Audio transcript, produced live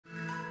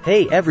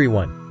Hey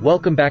everyone,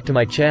 welcome back to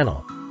my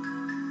channel.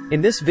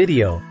 In this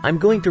video, I'm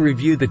going to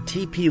review the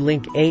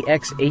TP-Link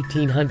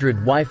AX1800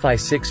 Wi-Fi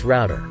 6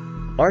 router,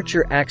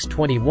 Archer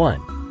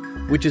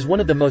AX21, which is one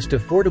of the most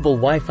affordable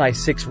Wi-Fi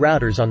 6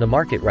 routers on the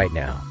market right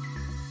now.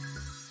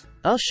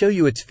 I'll show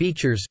you its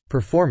features,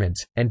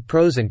 performance, and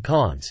pros and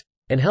cons,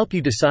 and help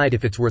you decide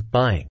if it's worth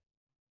buying.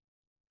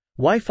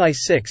 Wi-Fi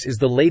 6 is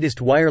the latest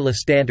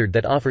wireless standard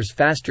that offers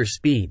faster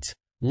speeds,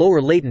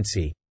 lower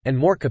latency, and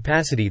more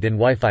capacity than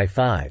Wi-Fi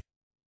 5.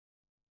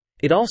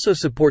 It also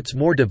supports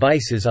more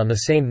devices on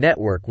the same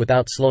network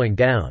without slowing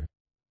down.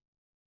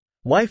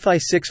 Wi-Fi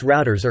 6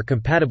 routers are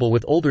compatible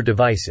with older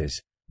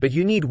devices, but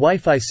you need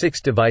Wi-Fi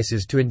 6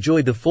 devices to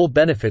enjoy the full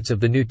benefits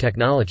of the new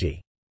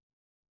technology.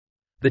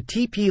 The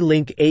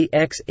TP-Link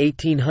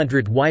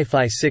AX1800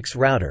 Wi-Fi 6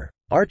 router,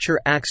 Archer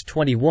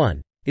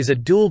AX21, is a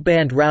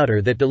dual-band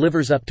router that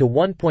delivers up to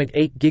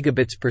 1.8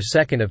 gigabits per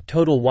second of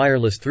total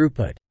wireless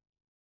throughput.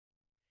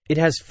 It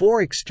has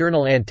 4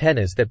 external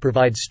antennas that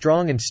provide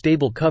strong and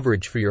stable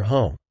coverage for your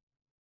home.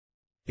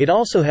 It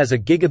also has a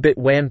gigabit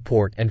WAN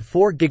port and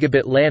 4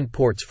 gigabit LAN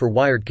ports for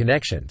wired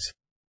connections.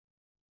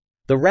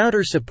 The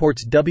router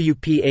supports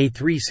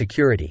WPA3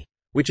 security,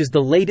 which is the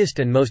latest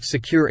and most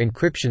secure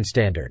encryption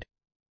standard.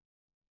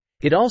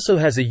 It also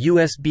has a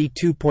USB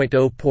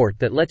 2.0 port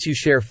that lets you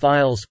share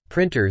files,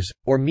 printers,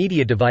 or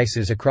media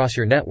devices across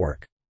your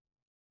network.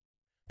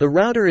 The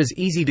router is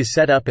easy to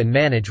set up and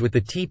manage with the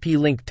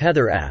TP-Link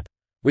Tether app,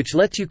 which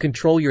lets you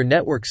control your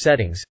network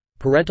settings,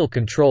 parental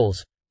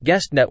controls,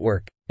 guest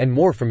network, and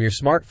more from your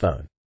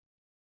smartphone.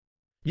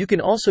 You can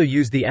also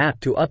use the app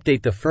to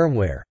update the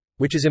firmware,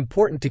 which is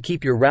important to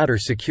keep your router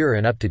secure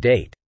and up to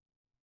date.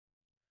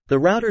 The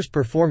router's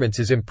performance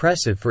is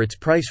impressive for its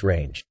price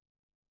range.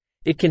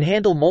 It can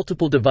handle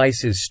multiple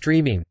devices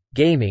streaming,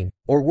 gaming,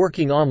 or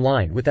working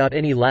online without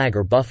any lag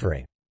or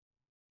buffering.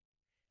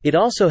 It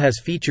also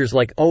has features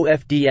like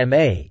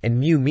OFDMA and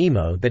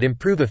MU-MIMO that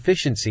improve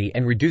efficiency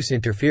and reduce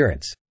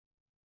interference.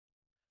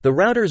 The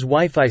router's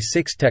Wi-Fi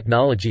 6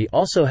 technology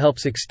also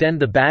helps extend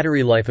the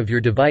battery life of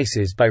your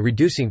devices by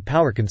reducing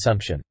power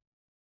consumption.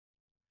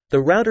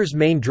 The router's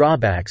main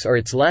drawbacks are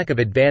its lack of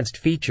advanced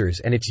features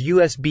and its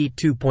USB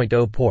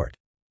 2.0 port.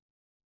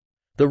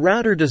 The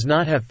router does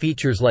not have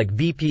features like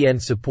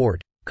VPN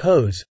support,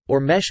 COS,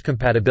 or mesh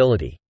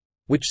compatibility,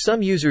 which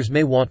some users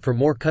may want for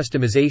more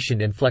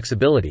customization and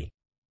flexibility.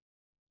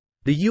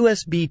 The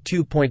USB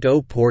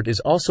 2.0 port is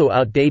also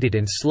outdated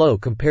and slow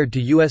compared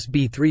to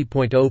USB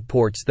 3.0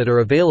 ports that are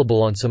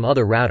available on some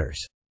other routers.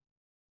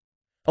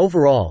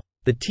 Overall,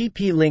 the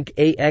TP-Link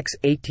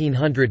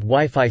AX1800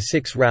 Wi-Fi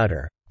 6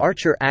 router,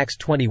 Archer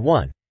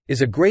AX21,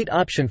 is a great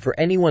option for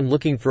anyone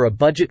looking for a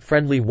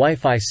budget-friendly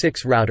Wi-Fi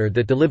 6 router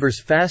that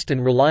delivers fast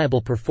and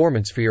reliable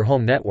performance for your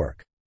home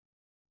network.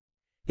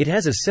 It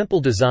has a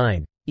simple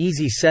design,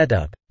 easy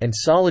setup, and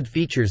solid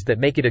features that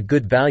make it a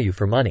good value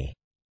for money.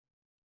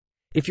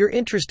 If you're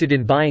interested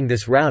in buying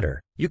this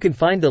router, you can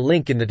find the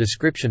link in the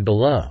description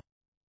below.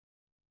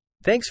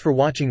 Thanks for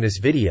watching this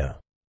video.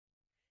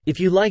 If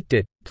you liked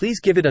it, please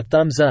give it a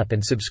thumbs up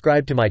and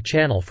subscribe to my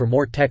channel for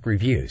more tech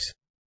reviews.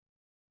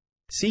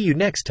 See you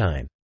next time.